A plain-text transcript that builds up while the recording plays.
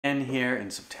again here in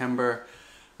September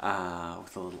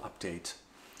with a little update.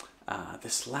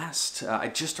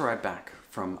 I just arrived back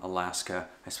from Alaska.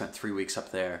 I spent 3 weeks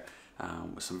up there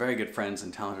with some very good friends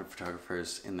and talented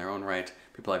photographers in their own right,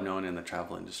 people I've known in the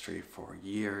travel industry for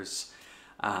years,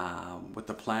 with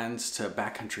the plans to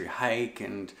backcountry hike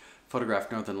and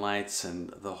photograph northern lights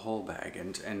and the whole bag.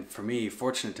 And for me,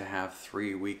 fortunate to have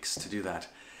 3 weeks to do that.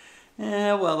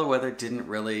 Well, the weather didn't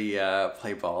really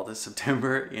play ball this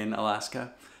September in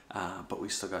Alaska, but we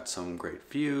still got some great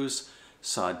views.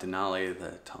 Saw Denali,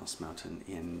 the tallest mountain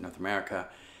in North America,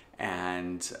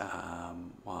 and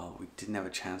while we didn't have a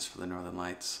chance for the northern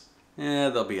lights,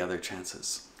 there'll be other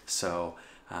chances. So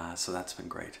that's been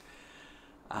great.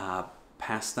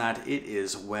 Past that, it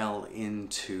is well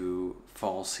into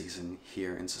fall season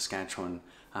here in Saskatchewan.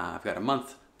 I've got a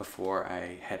month before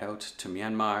I head out to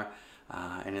Myanmar,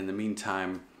 and in the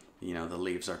meantime, you know, the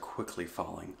leaves are quickly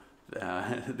falling.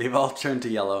 They've all turned to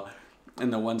yellow,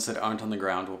 and the ones that aren't on the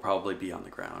ground will probably be on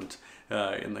the ground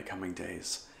in the coming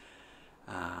days.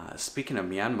 Speaking of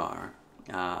Myanmar,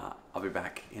 I'll be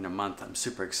back in a month. I'm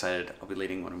super excited. I'll be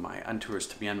leading one of my UnTours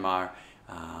to Myanmar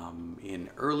in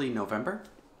early November.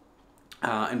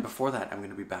 And before that, I'm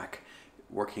going to be back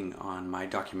working on my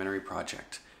documentary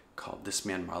project called This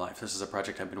Myanmar Life. This is a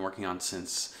project I've been working on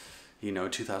since,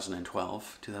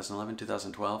 2012,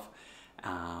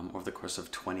 over the course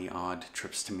of 20 odd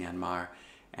trips to Myanmar.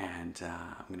 And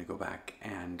I'm going to go back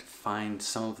and find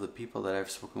some of the people that I've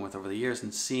spoken with over the years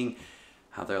and seeing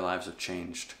how their lives have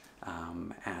changed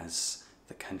as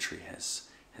the country has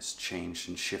changed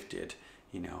and shifted,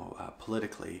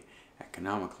 politically,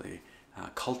 economically,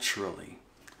 culturally,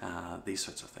 these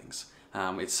sorts of things.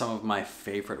 It's some of my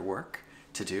favorite work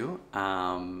to do,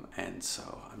 and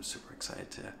so I'm super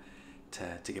excited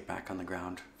to get back on the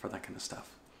ground for that kind of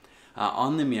stuff.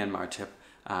 On the Myanmar tip,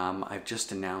 I've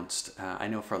just announced, I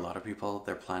know for a lot of people,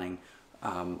 they're planning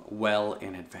well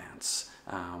in advance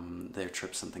their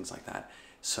trips and things like that.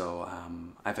 So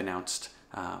I've announced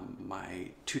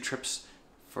my 2 trips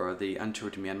for the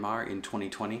UnTour to Myanmar in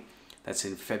 2020. That's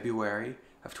in February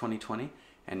of 2020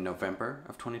 and November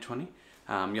of 2020.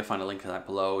 You'll find a link to that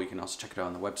below. You can also check it out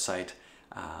on the website.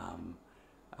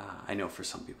 I know for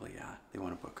some people, they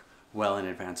want to book well in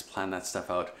advance, plan that stuff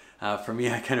out. For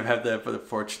me, I kind of have the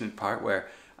fortunate part where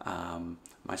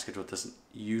my schedule doesn't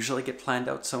usually get planned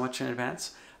out so much in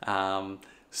advance.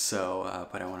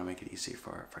 But I want to make it easy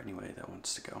for anybody that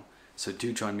wants to go. So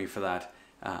do join me for that.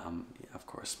 Of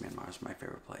course, Myanmar is my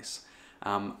favorite place.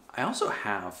 I also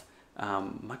have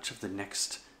much of the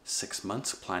next 6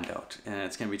 months planned out, and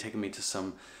it's going to be taking me to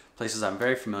some places I'm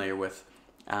very familiar with,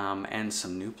 and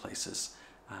some new places.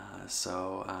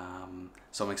 So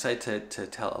I'm excited to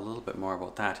tell a little bit more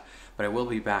about that, but I will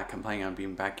be back. I'm planning on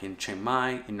being back in Chiang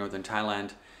Mai in northern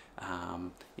Thailand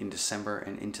in December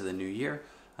and into the new year,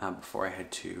 before I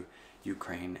head to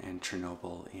Ukraine and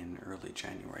Chernobyl in early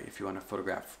January. If you want to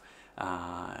photograph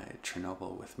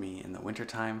Chernobyl with me in the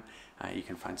wintertime, you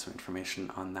can find some information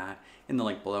on that in the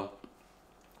link below.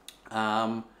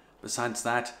 Besides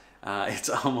that, it's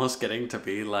almost getting to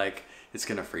be like it's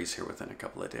gonna freeze here within a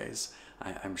couple of days.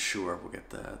 I'm sure we'll get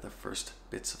the first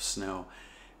bits of snow,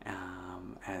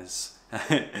 as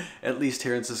at least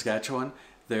here in Saskatchewan,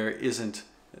 there isn't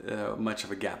much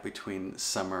of a gap between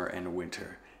summer and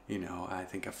winter. I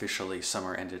think officially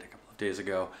summer ended a couple of days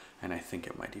ago, and I think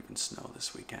it might even snow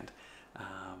this weekend.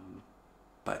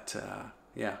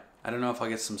 Yeah, I don't know if I'll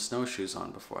get some snowshoes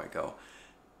on before I go,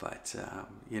 but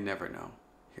you never know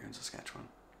here in Saskatchewan.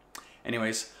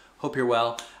 Anyways, hope you're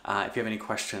well. If you have any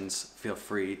questions, feel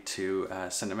free to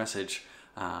send a message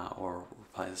or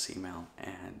reply to this email,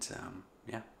 and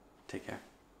yeah, take care.